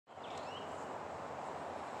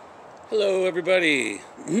Hello everybody.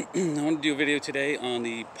 I want to do a video today on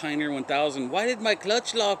the Pioneer 1000. Why did my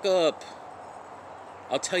clutch lock up?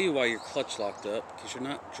 I'll tell you why your clutch locked up, because you're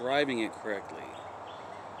not driving it correctly.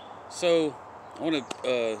 So I want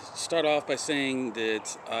to start off by saying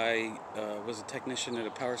that I was a technician at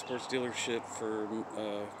a power sports dealership for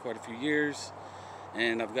quite a few years,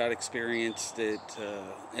 and I've got experience that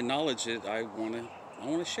and knowledge that I want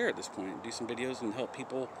to share at this point. Do some videos and help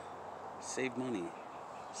people save money.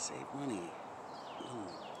 Save money.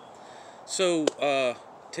 So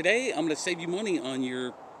today I'm going to save you money on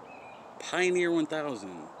your Pioneer 1000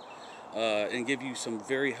 and give you some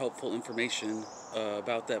very helpful information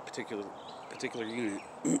about that particular unit.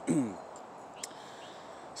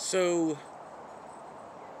 So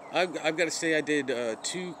I've got to say I did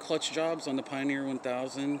 2 clutch jobs on the Pioneer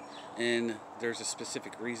 1000, and there's a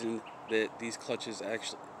specific reason that these clutches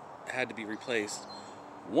actually had to be replaced.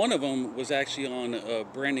 One of them was actually on a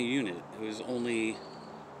brand new unit. It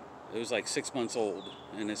was like 6 months old,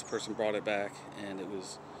 and this person brought it back, and it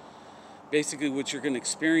was basically what you're going to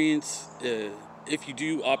experience if you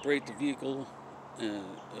do operate the vehicle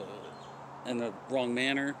in the wrong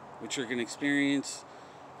manner. What you're going to experience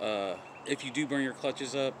if you do burn your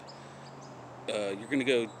clutches up, you're going to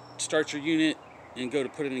go start your unit and go to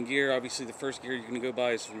put it in gear. Obviously the first gear you're going to go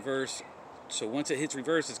by is reverse. So once it hits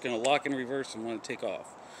reverse, it's going to lock in reverse and want to take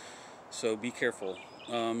off. So be careful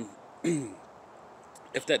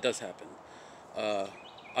if that does happen.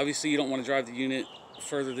 Obviously you don't want to drive the unit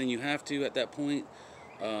further than you have to at that point.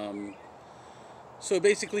 So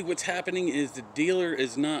basically what's happening is the dealer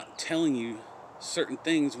is not telling you certain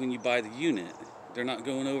things when you buy the unit. They're not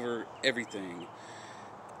going over everything.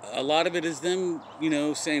 A lot of it is them,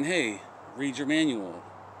 saying, hey, read your manual.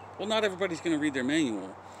 Well, not everybody's going to read their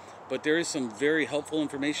manual. But there is some very helpful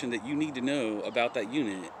information that you need to know about that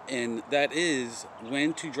unit, and that is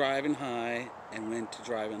when to drive in high and when to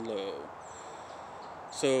drive in low.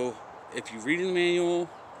 So if you read in the manual,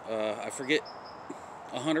 I forget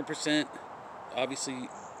 100%, obviously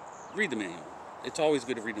read the manual. It's always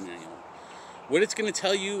good to read the manual. What it's going to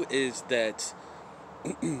tell you is that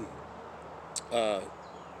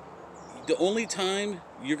the only time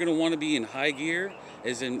you're going to want to be in high gear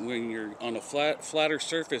is when you're on a flatter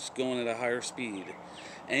surface going at a higher speed.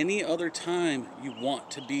 Any other time you want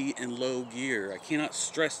to be in low gear. I cannot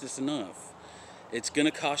stress this enough. It's going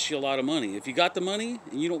to cost you a lot of money. If you got the money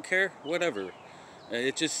and you don't care, whatever.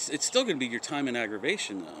 It's still going to be your time and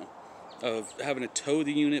aggravation, though, of having to tow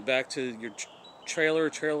the unit back to your trailer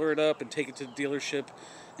it up and take it to the dealership,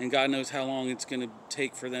 and God knows how long it's going to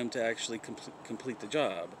take for them to actually complete the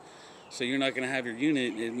job. So you're not going to have your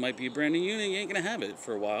unit. It might be a brand new unit. You ain't going to have it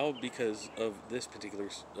for a while because of this particular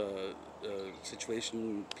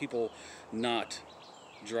situation. People not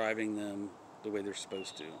driving them the way they're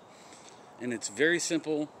supposed to. And it's very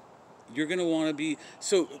simple. You're going to want to be...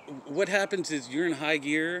 So what happens is you're in high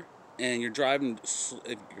gear and you're driving...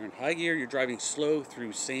 If you're in high gear, you're driving slow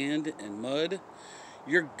through sand and mud.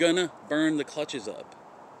 You're going to burn the clutches up.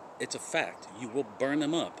 It's a fact. You will burn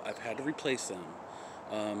them up. I've had to replace them.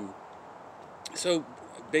 So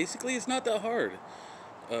basically it's not that hard.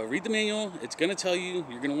 Read the manual. It's going to tell you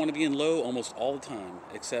you're going to want to be in low almost all the time,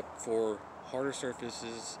 except for harder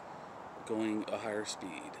surfaces going a higher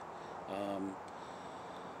speed.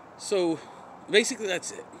 So basically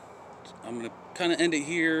that's it. I'm going to kind of end it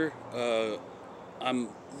here. I'm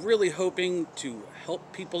really hoping to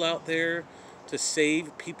help people out there to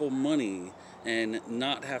save people money and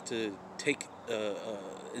not have to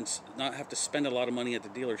not have to spend a lot of money at the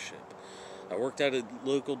dealership. I worked at a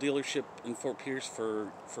local dealership in Fort Pierce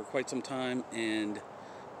for quite some time, and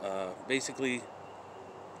basically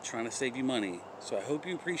trying to save you money. So I hope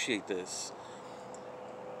you appreciate this.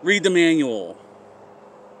 Read the manual.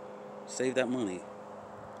 Save that money.